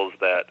 separate couples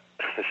that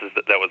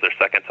was their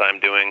second time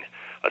doing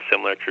a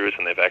similar cruise,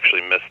 and they've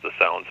actually missed the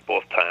Sounds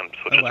both times,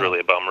 which is really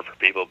a bummer for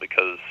people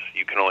because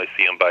you can only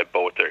see them by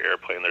boat or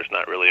airplane. There's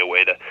not really a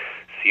way to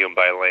see them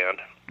by land.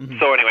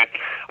 So anyway,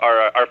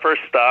 our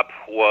first stop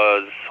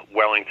was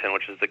Wellington,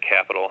 which is the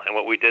capital, and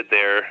what we did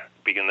there,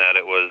 being that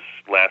it was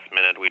last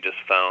minute, we just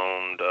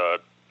found a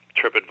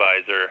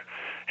TripAdvisor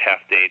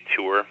half-day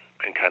tour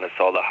and kind of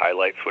saw the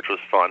highlights, which was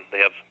fun. They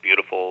have some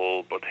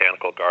beautiful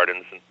botanical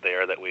gardens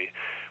there that we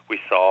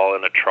saw,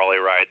 and a trolley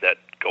ride that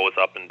goes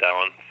up and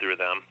down through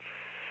them.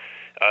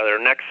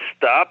 Their next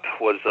stop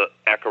was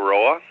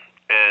Akaroa,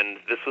 and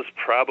this was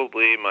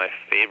probably my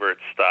favorite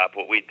stop.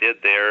 What we did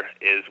there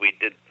is we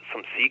did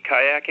some sea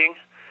kayaking.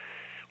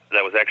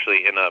 That was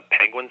actually in a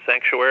penguin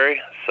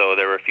sanctuary, so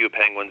there were a few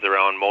penguins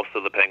around. Most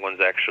of the penguins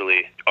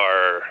actually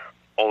are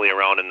only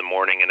around in the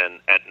morning and then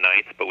at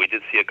night, but we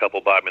did see a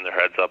couple bobbing their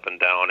heads up and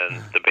down,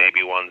 and the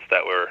baby ones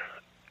that were,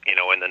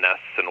 in the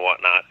nests and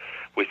whatnot.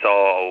 We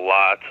saw a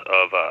lot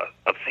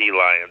of sea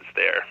lions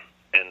there,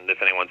 and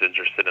if anyone's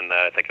interested in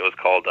that, I think it was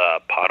called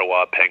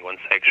Padawa Penguin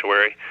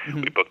Sanctuary.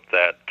 We booked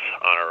that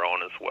on our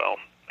own as well.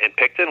 In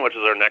Picton, which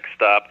is our next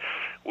stop,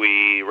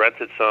 we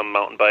rented some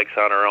mountain bikes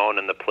on our own,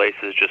 and the place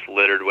is just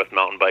littered with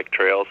mountain bike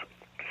trails.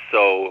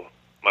 So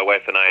my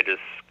wife and I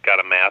just got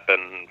a map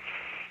and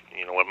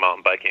went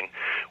mountain biking.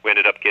 We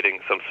ended up getting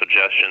some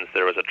suggestions.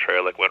 There was a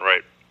trail that went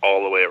right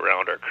all the way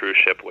around our cruise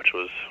ship, which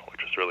was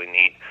really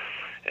neat,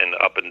 and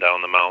up and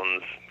down the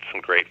mountains,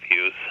 some great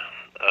views.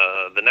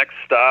 The next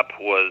stop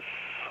was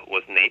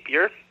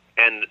Napier,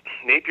 and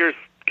Napier's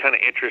kind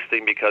of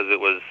interesting because it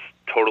was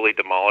totally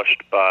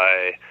demolished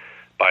by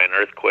an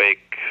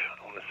earthquake,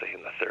 I want to say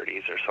in the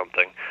 30s or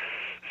something.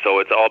 So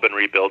it's all been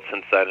rebuilt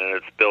since then, and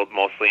it's built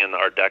mostly in the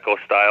Art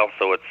Deco style,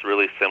 so it's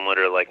really similar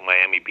to like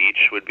Miami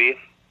Beach would be.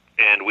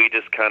 And we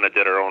just kind of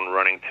did our own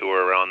running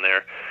tour around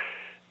there.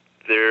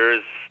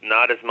 There's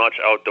not as much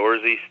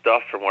outdoorsy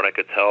stuff from what I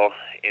could tell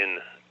in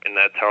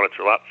that town. It's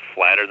a lot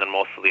flatter than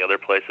most of the other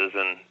places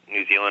in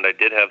New Zealand. I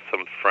did have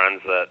some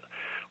friends that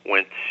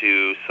went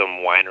to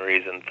some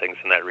wineries and things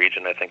in that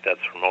region. I think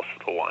that's where most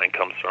of the wine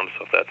comes from,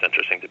 so if that's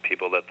interesting to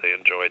people, that they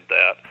enjoyed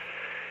that.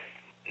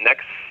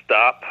 Next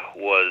stop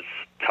was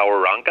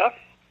Tauranga,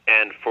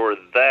 and for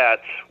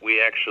that,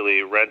 we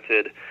actually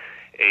rented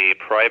a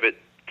private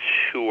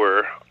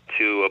tour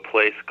to a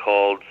place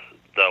called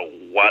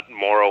the Wat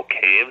Moro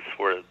Caves,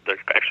 where they're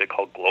actually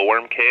called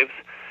glowworm caves.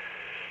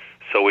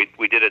 So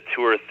we did a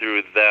tour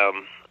through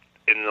them.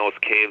 In those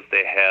caves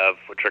they have,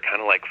 which are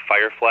kind of like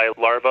firefly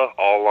larvae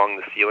all along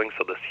the ceiling,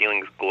 so the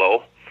ceilings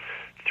glow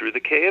through the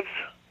caves,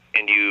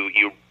 and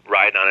you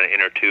ride on an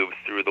inner tube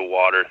through the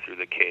water through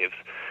the caves.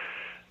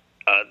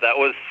 That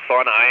was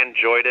fun. I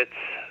enjoyed it.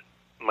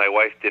 My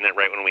wife didn't.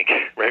 Right when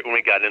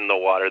we got in the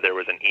water, there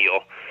was an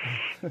eel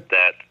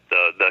that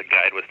the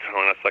guide was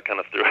throwing us. That kind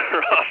of threw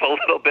her off a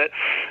little bit.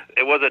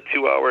 It was a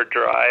 2-hour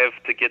drive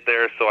to get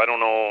there, so I don't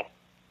know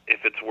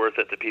if it's worth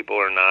it to people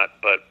or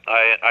not, but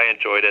I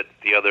enjoyed it.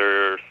 The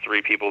other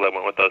 3 people that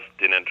went with us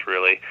didn't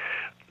really.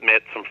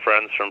 Met some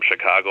friends from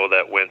Chicago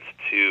that went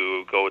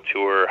to go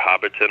tour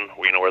Hobbiton,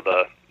 where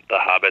the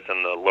Hobbit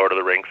and the Lord of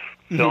the Rings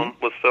film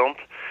was filmed,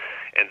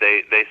 and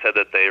they said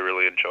that they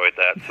really enjoyed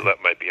that, so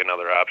that might be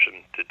another option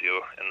to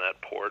do in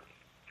that port.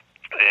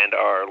 And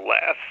our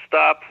last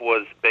stop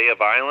was Bay of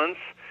Islands,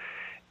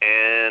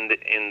 and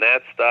in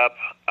that stop,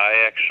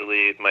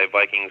 my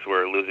Vikings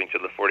were losing to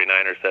the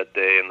 49ers that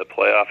day in the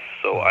playoffs,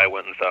 so I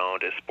went and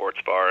found a sports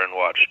bar and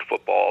watched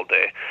football all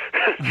day.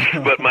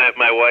 But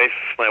my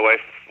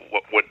wife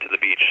went to the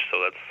beach,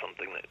 so that's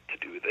something to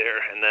do there.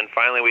 And then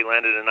finally we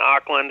landed in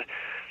Auckland.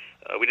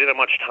 We didn't have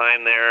much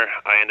time there.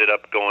 I ended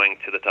up going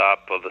to the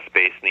top of the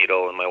Space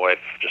Needle, and my wife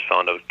just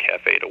found a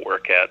cafe to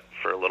work at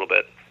for a little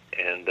bit.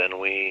 And then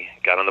we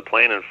got on the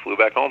plane and flew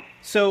back home.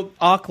 So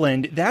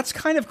Auckland, that's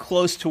kind of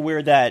close to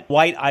where that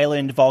White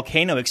Island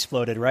volcano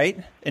exploded, right?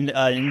 In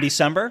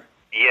December?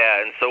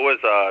 Yeah, and so was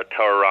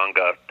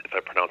Tauranga, if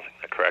I'm pronouncing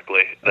that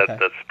correctly.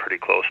 That's pretty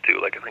close,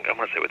 too. I think I'm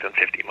going to say within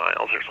 50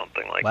 miles or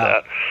something like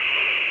that.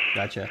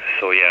 Gotcha.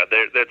 So, yeah,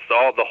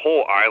 the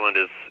whole island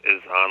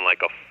is on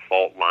a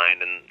fault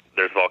line, and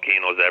there's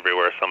volcanoes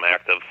everywhere, some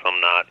active, some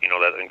not.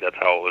 I think that's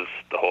how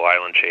the whole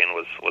island chain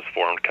was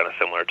formed, kind of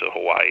similar to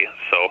Hawaii.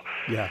 So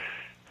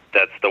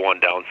that's the one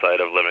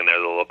downside of living there,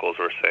 the locals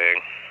were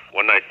saying.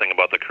 One nice thing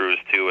about the cruise,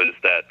 too, is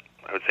that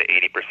I would say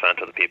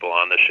 80% of the people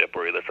on the ship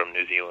were either from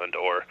New Zealand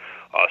or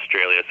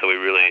Australia. So we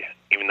really,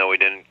 even though we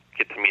didn't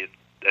get to meet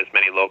as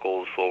many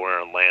locals while we were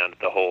on land,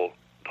 the whole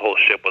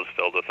ship was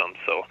filled with them.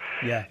 So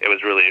it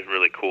was really,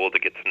 really cool to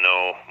get to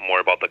know more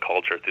about the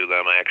culture through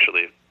them. I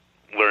actually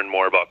learned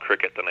more about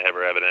cricket than I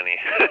ever have at any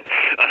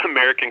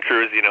American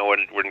cruise.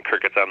 When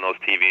cricket's on those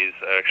TVs,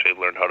 I actually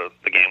learned how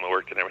the game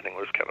worked and everything. It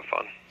was kind of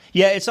fun.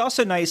 Yeah, it's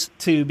also nice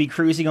to be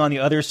cruising on the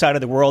other side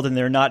of the world and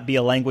there not be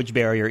a language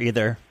barrier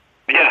either.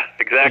 Yeah,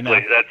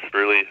 exactly. That's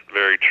really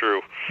very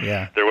true.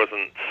 Yeah. There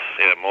wasn't.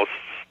 Yeah,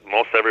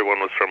 most everyone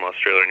was from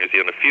Australia and New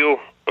Zealand.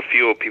 A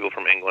few people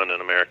from England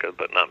and America,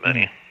 but not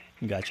many.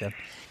 Gotcha.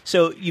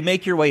 So you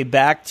make your way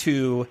back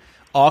to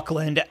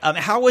Auckland.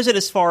 How was it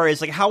as far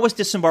as how was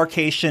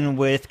disembarkation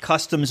with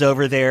customs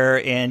over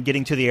there and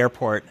getting to the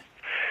airport?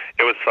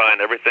 It was fine.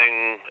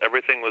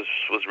 Everything was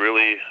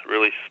really,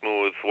 really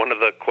smooth. One of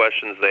the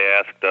questions they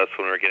asked us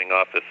when we were getting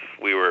off if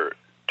we were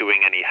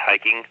doing any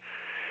hiking.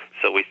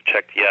 So we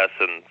checked yes,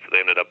 and they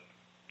ended up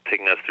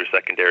taking us through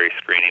secondary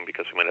screening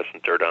because we might have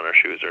some dirt on our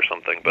shoes or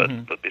something. But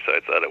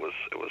besides that, it was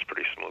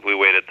pretty smooth. We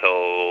waited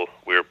till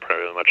we were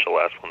pretty much the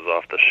last ones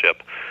off the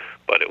ship,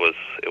 but it was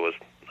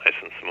nice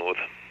and smooth.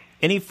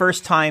 Any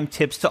first-time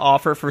tips to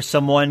offer for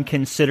someone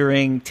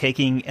considering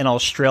taking an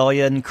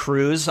Australian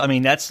cruise? I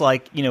mean, that's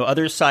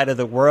other side of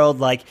the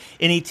world.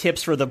 Any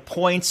tips for the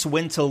points,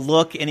 when to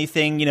look,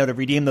 anything, to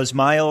redeem those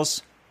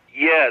miles?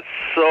 Yes.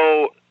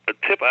 So a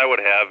tip I would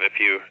have if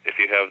you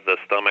have the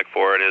stomach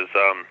for it is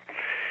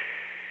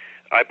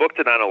I booked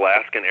it on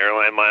Alaskan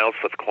Airline miles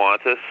with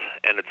Qantas,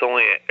 and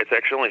it's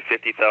actually only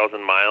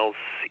 50,000 miles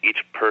each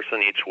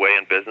person each way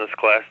in business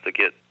class to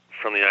get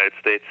from the United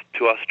States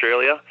to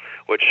Australia,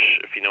 which,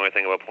 if you know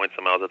anything about points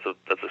and miles,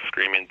 that's a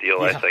screaming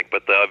deal, I think.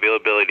 But the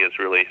availability is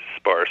really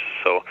sparse.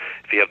 So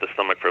if you have the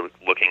stomach for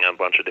looking at a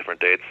bunch of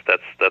different dates,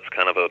 that's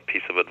kind of a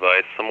piece of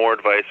advice. Some more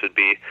advice would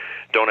be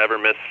don't ever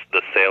miss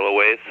the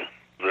sail-aways.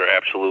 They're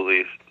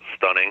absolutely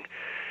stunning.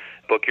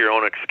 Book your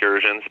own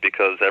excursions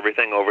because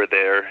everything over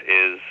there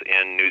is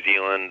in New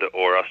Zealand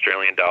or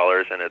Australian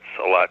dollars, and it's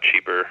a lot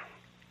cheaper,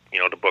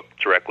 to book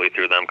directly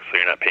through them so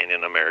you're not paying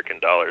in American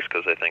dollars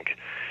because I think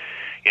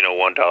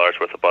 $1 is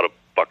worth about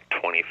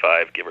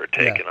 $1.25, give or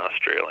take, in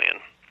Australian.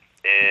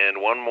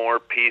 And one more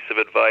piece of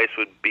advice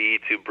would be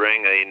to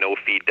bring a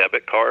no-fee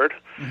debit card.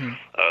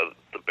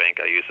 The bank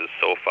I use is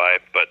SoFi,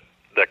 but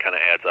that kind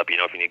of adds up.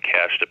 If you need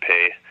cash to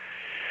pay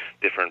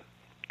different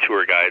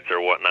tour guides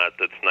or whatnot,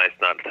 it's nice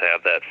not to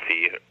have that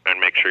fee. And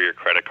make sure your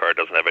credit card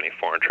doesn't have any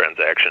foreign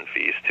transaction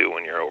fees, too,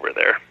 when you're over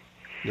there.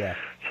 Yeah.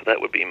 So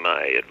that would be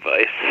my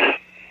advice.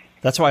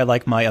 That's why I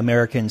like my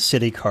American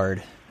City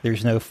card.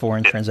 There's no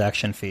foreign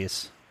transaction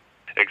fees.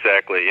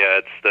 Exactly. Yeah,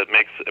 it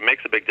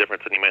makes a big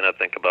difference, and you might not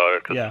think about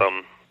it because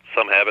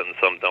some have it and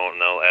some don't,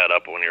 and they'll add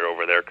up when you're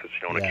over there because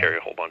you don't want to carry a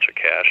whole bunch of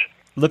cash.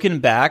 Looking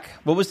back,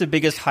 what was the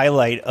biggest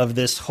highlight of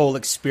this whole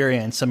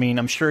experience? I mean,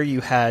 I'm sure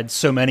you had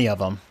so many of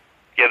them.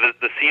 Yeah,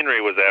 the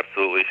scenery was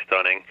absolutely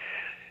stunning.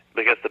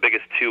 I guess the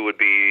biggest two would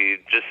be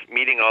just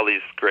meeting all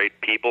these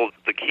great people.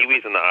 The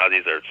Kiwis and the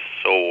Aussies are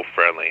so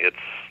friendly. It's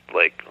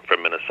like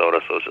from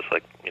Minnesota, so it's just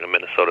like,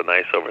 Minnesota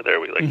nice over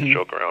there. We like to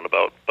joke around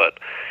about. But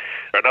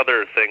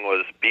another thing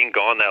was being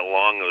gone that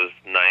long. It was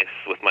nice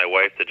with my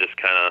wife to just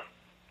kind of,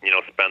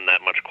 spend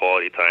that much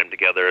quality time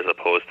together as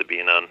opposed to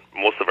being on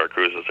most of our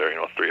cruises are,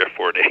 3 or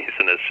 4 days,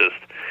 and it's just,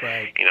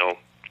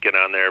 get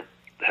on there,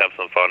 have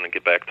some fun, and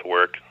get back to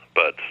work.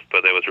 But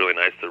it was really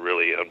nice to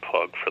really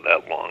unplug for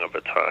that long of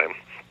a time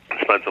and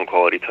spend some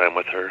quality time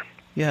with her.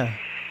 Yeah.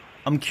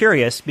 I'm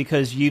curious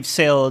because you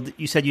said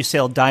you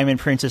sailed Diamond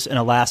Princess in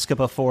Alaska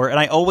before, and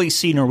I always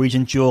see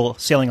Norwegian Jewel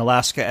sailing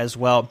Alaska as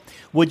well.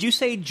 Would you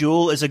say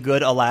Jewel is a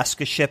good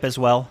Alaska ship as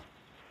well?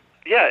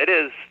 Yeah, it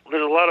is.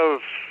 There's a lot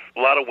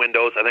of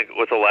windows. I think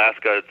with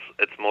Alaska,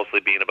 it's mostly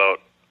being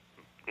about,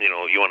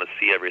 you want to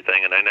see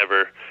everything, and I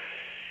never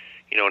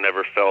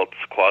felt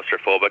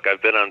claustrophobic.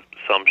 I've been on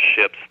some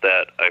ships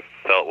that I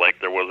felt like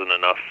there wasn't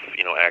enough,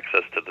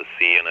 access to the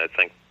sea, and I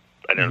think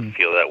I didn't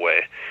feel that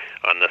way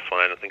on this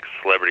one. I don't think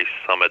Celebrity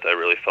Summit, I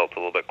really felt a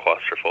little bit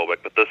claustrophobic,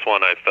 but this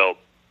one I felt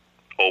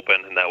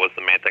open, and that was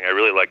the main thing. I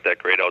really liked that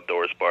great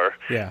outdoors bar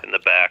in the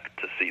back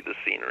to see the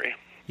scenery.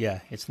 Yeah,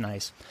 it's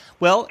nice.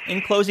 Well,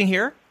 in closing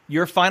here,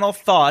 your final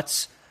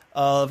thoughts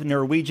of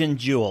Norwegian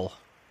Jewel.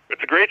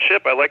 It's a great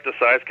ship. I like the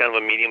size, kind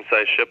of a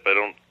medium-sized ship. I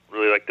don't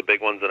really like the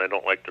big ones, and I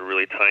don't like the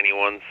really tiny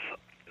ones.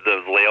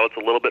 The layout's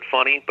a little bit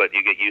funny, but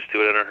you get used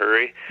to it in a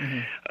hurry.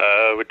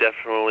 I would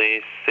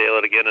definitely sail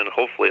it again, and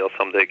hopefully I'll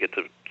someday get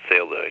to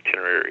sail the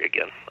itinerary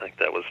again. I think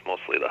that was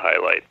mostly the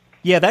highlight.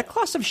 Yeah, that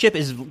class of ship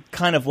is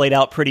kind of laid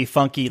out pretty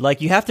funky.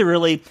 Like, you have to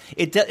really...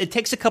 It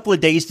takes a couple of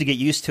days to get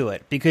used to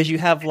it, because you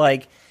have,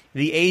 like,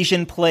 the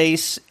Asian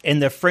place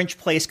and the French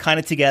place kind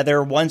of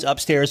together. One's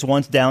upstairs,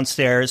 one's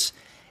downstairs.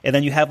 And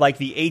then you have, like,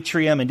 the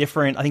atrium and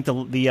different, I think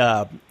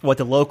the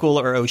local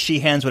or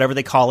Oshihans, whatever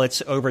they call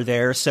it's over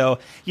there. So,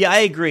 yeah, I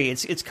agree.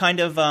 It's kind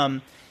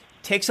of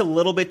takes a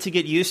little bit to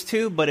get used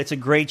to, but it's a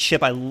great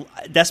ship.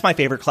 That's my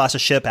favorite class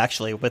of ship,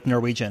 actually, with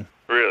Norwegian.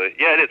 Really?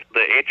 Yeah, it is.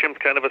 The atrium's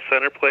kind of a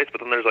center place,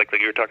 but then there's, like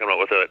you were talking about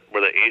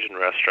where the Asian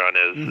restaurant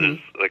is, is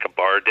like a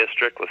bar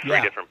district with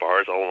three different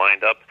bars all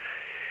lined up.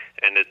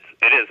 And it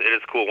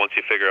is cool once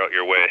you figure out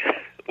your way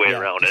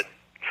around it.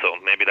 So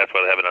maybe that's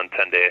why they have it on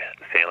 10-day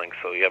sailing,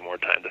 so you have more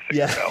time to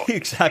figure it out.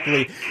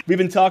 Exactly. We've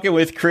been talking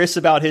with Chris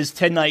about his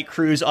 10-night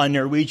cruise on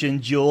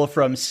Norwegian Jewel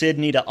from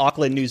Sydney to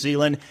Auckland, New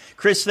Zealand.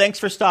 Chris, thanks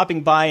for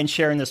stopping by and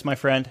sharing this, my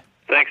friend.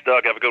 Thanks,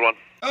 Doug. Have a good one.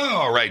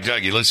 All right,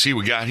 Dougie, let's see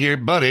what we got here,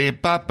 buddy.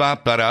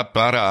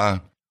 Ba-ba-ba-da-ba-da.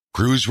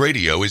 Cruise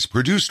Radio is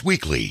produced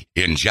weekly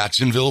in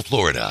Jacksonville,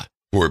 Florida.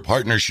 For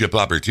partnership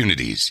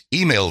opportunities,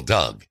 email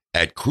Doug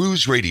at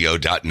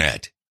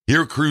cruiseradio.net.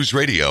 Hear Cruise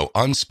Radio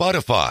on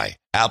Spotify,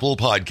 Apple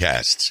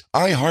Podcasts,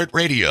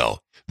 iHeartRadio,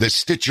 the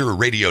Stitcher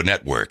Radio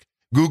Network,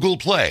 Google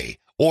Play,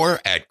 or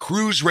at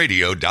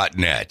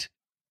cruiseradio.net.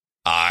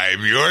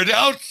 I'm your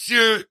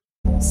announcer.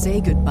 Say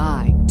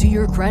goodbye to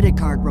your credit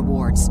card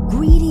rewards.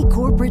 Greedy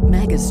corporate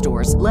mega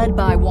stores, led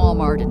by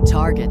Walmart and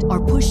Target,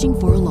 are pushing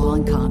for a law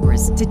in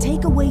Congress to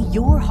take away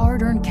your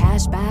hard-earned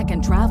cash back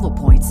and travel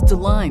points to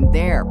line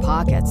their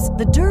pockets.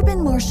 The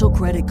Durbin-Marshall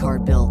credit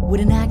card bill would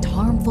enact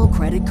harmful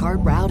credit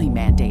card routing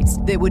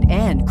mandates that would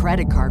end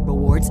credit card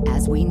rewards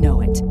as we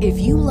know it. If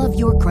you love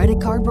your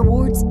credit card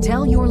rewards,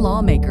 tell your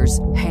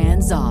lawmakers,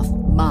 hands off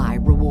my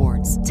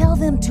rewards. Tell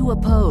them to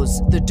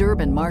oppose the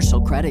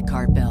Durbin-Marshall credit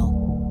card bill.